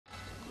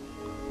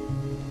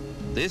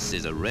This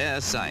is a rare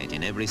sight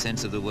in every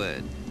sense of the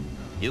word.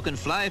 You can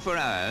fly for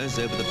hours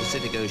over the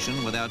Pacific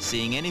Ocean without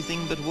seeing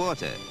anything but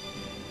water.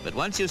 But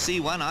once you see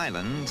one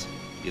island,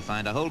 you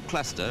find a whole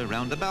cluster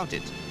round about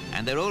it,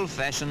 and they're all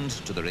fashioned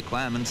to the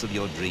requirements of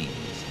your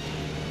dreams.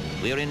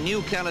 We are in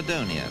New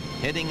Caledonia,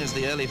 heading as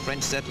the early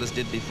French settlers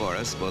did before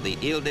us for the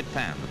Île de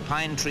Pin, the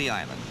Pine Tree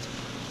Island,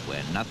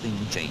 where nothing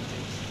changes.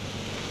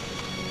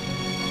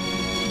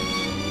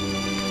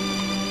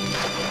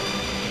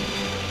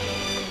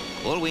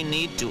 All we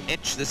need to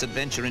etch this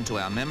adventure into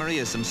our memory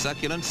is some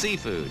succulent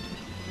seafood.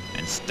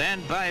 And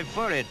stand by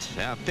for it,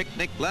 our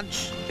picnic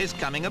lunch is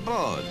coming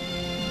aboard.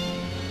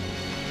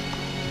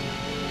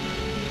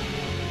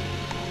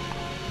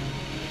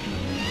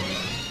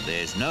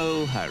 There's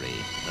no hurry.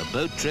 A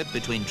boat trip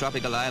between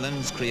tropical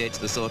islands creates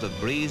the sort of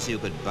breeze you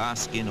could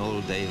bask in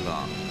all day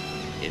long.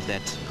 If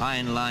that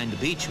pine-lined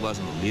beach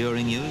wasn't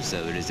luring you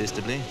so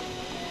irresistibly.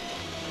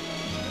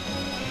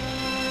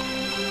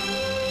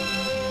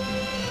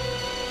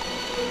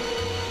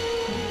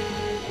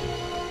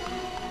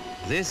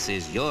 This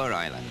is your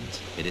island.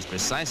 It is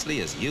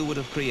precisely as you would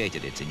have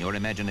created it in your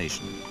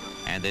imagination.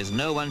 And there's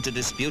no one to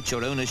dispute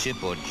your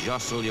ownership or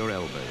jostle your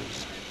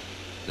elbows.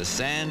 The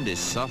sand is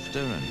softer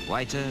and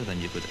whiter than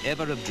you could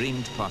ever have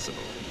dreamed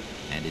possible,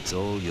 and it's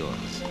all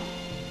yours.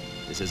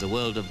 This is a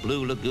world of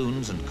blue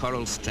lagoons and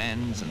coral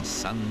strands and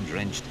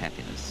sun-drenched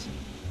happiness.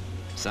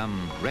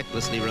 Some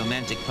recklessly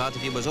romantic part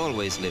of you has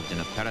always lived in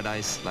a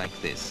paradise like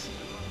this.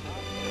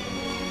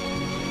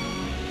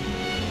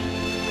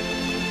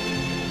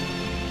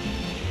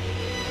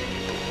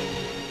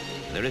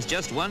 There is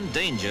just one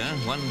danger,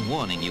 one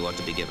warning you ought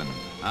to be given.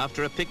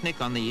 After a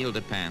picnic on the Île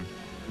de Pin,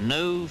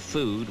 no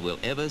food will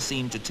ever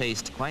seem to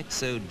taste quite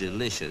so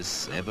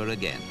delicious ever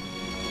again.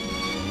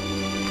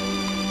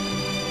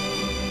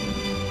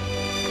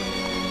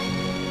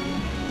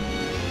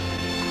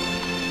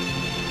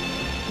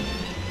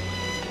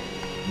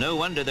 No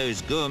wonder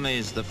those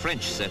gourmets, the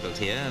French, settled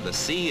here. The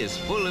sea is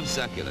full of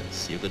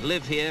succulents. You could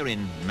live here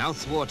in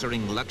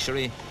mouth-watering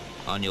luxury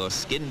on your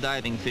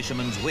skin-diving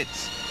fisherman's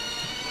wits.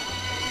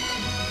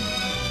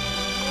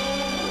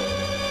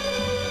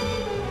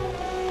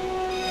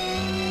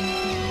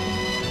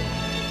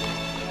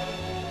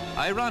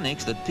 Ironic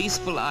that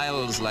peaceful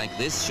isles like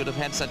this should have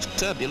had such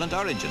turbulent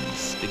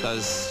origins,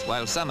 because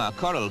while some are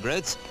coral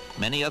growths,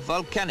 many are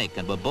volcanic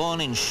and were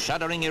born in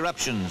shuddering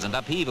eruptions and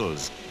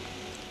upheavals.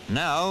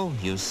 Now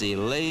you see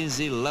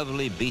lazy,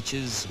 lovely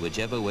beaches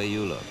whichever way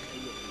you look.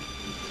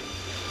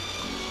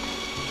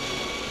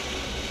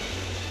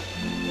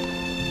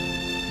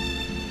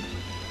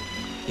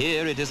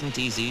 Here it isn't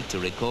easy to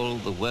recall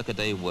the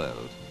workaday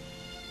world.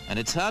 And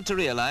it's hard to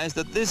realize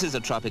that this is a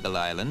tropical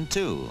island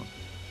too.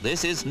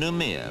 This is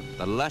Noumea,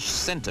 the lush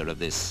center of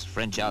this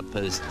French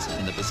outpost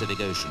in the Pacific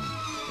Ocean.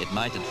 It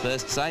might at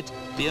first sight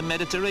be a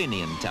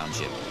Mediterranean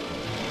township.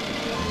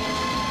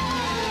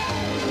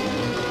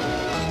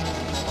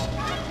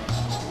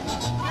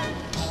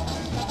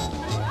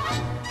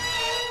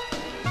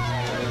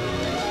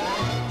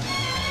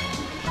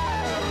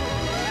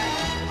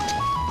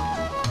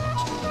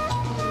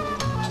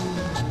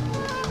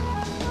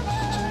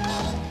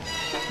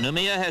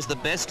 Noumea has the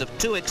best of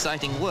two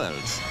exciting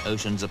worlds,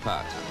 oceans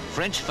apart.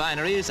 French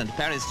fineries and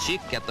Paris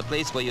chic at the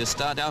place where you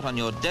start out on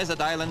your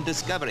desert island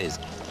discoveries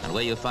and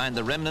where you find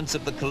the remnants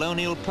of the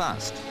colonial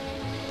past.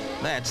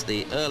 That's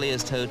the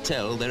earliest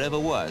hotel there ever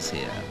was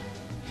here.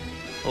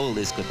 All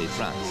this could be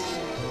France.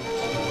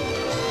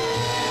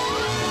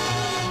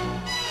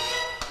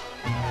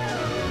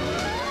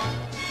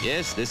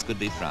 Yes, this could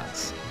be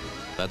France.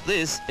 But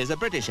this is a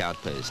British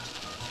outpost.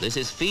 This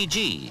is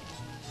Fiji,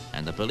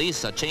 and the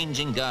police are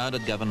changing guard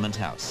at Government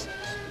House.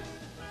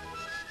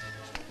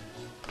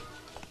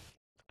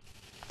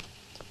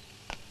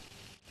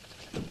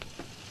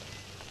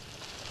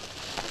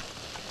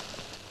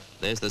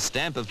 There's the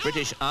stamp of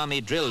British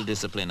Army drill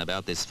discipline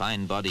about this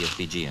fine body of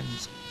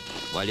Fijians,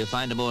 while you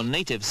find a more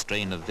native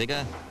strain of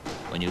vigor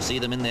when you see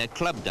them in their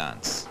club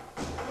dance.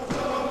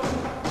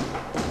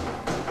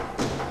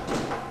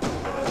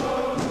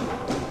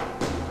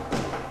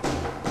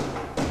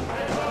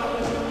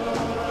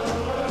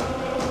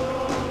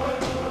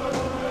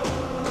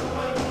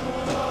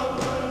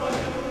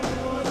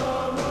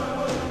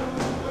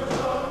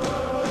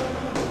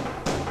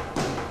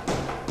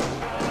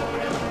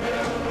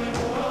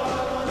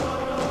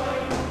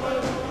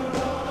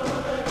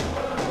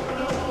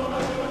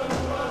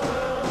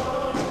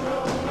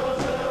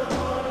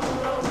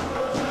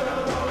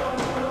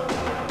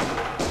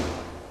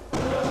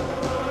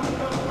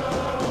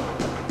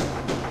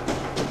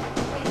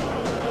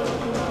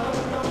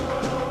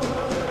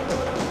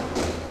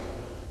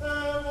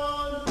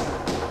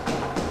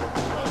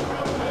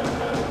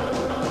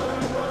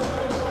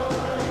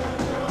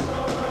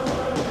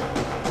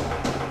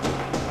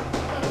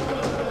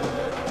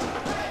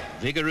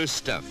 Vigorous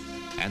stuff,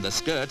 and the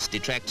skirts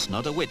detract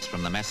not a whit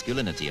from the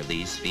masculinity of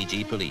these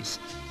Fiji police.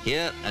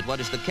 Here at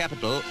what is the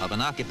capital of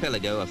an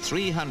archipelago of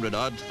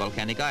 300-odd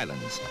volcanic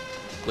islands.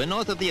 We're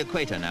north of the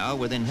equator now,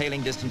 within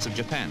hailing distance of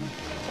Japan.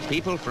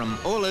 People from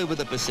all over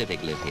the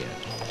Pacific live here,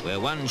 where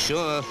one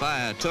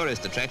surefire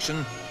tourist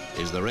attraction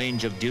is the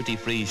range of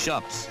duty-free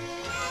shops.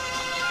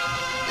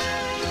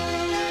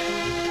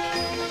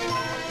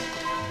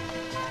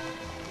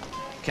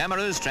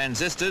 Cameras,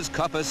 transistors,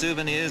 copper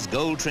souvenirs,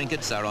 gold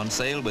trinkets are on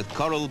sale with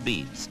coral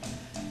beads.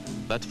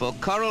 But for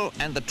coral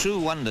and the true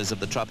wonders of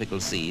the tropical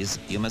seas,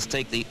 you must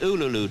take the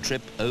Uluru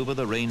trip over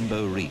the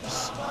rainbow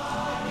reefs.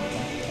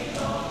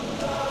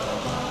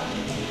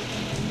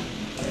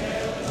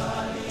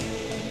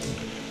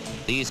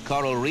 These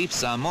coral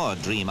reefs are more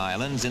dream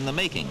islands in the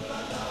making,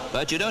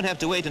 but you don't have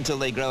to wait until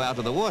they grow out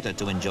of the water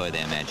to enjoy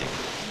their magic.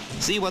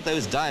 See what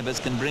those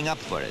divers can bring up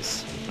for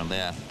us from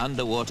their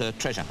underwater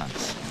treasure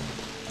hunts.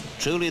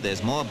 Truly,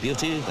 there's more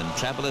beauty than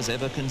travelers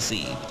ever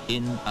conceived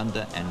in,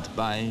 under, and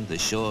by the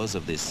shores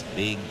of this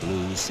big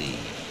blue sea.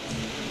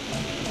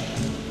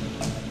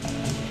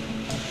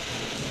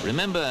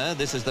 Remember,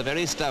 this is the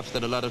very stuff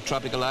that a lot of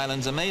tropical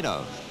islands are made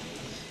of,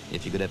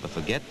 if you could ever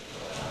forget.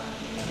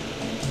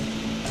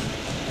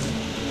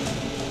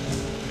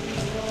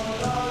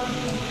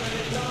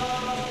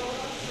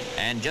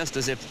 And just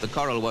as if the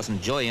coral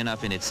wasn't joy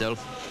enough in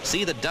itself,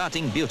 see the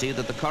darting beauty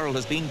that the coral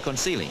has been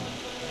concealing.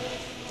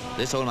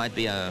 This all might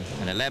be an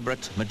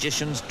elaborate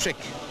magician's trick.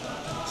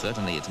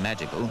 Certainly it's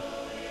magical.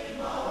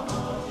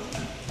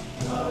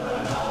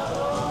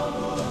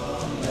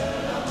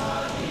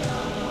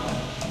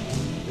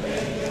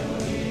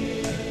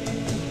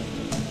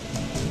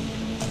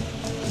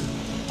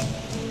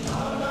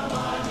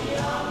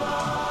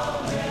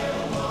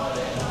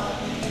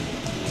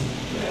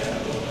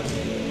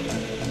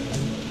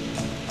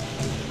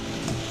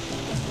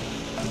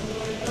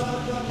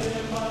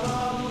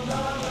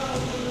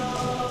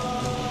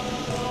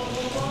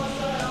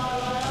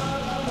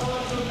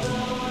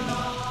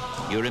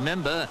 You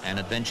remember an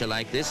adventure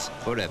like this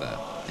forever,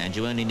 and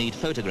you only need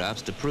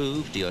photographs to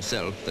prove to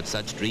yourself that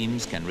such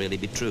dreams can really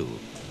be true.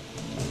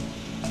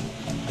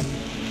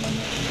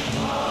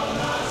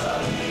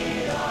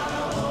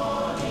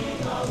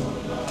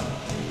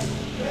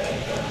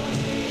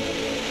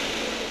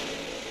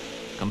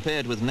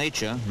 Compared with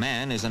nature,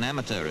 man is an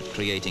amateur at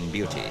creating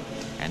beauty,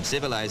 and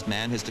civilized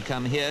man has to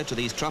come here to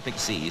these tropic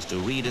seas to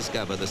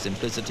rediscover the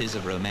simplicities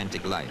of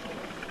romantic life,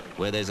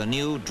 where there's a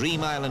new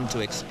dream island to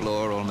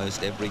explore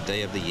almost every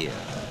day of the year.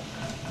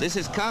 This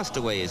is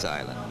Castaways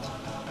Island,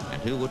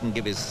 and who wouldn't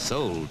give his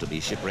soul to be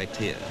shipwrecked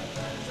here?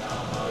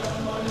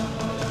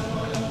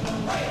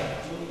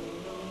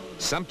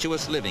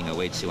 Sumptuous living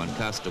awaits you on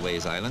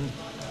Castaways Island,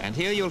 and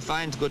here you'll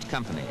find good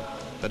company.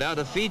 But out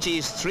of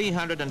Fiji's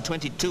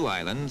 322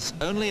 islands,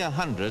 only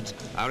 100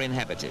 are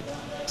inhabited.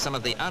 Some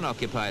of the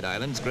unoccupied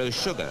islands grow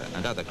sugar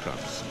and other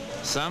crops.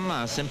 Some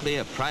are simply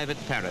a private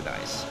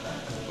paradise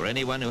for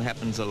anyone who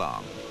happens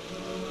along.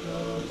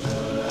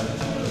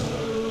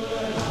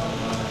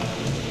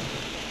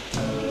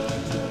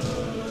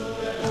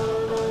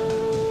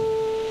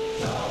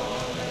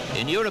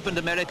 In Europe and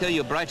America,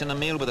 you brighten a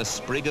meal with a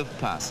sprig of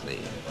parsley.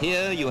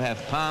 Here you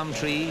have palm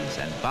trees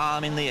and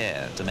balm in the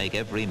air to make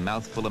every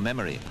mouthful a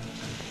memory.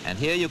 And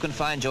here you can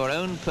find your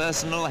own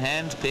personal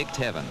hand-picked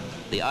heaven.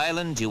 The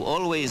island you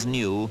always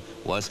knew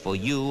was for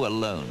you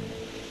alone.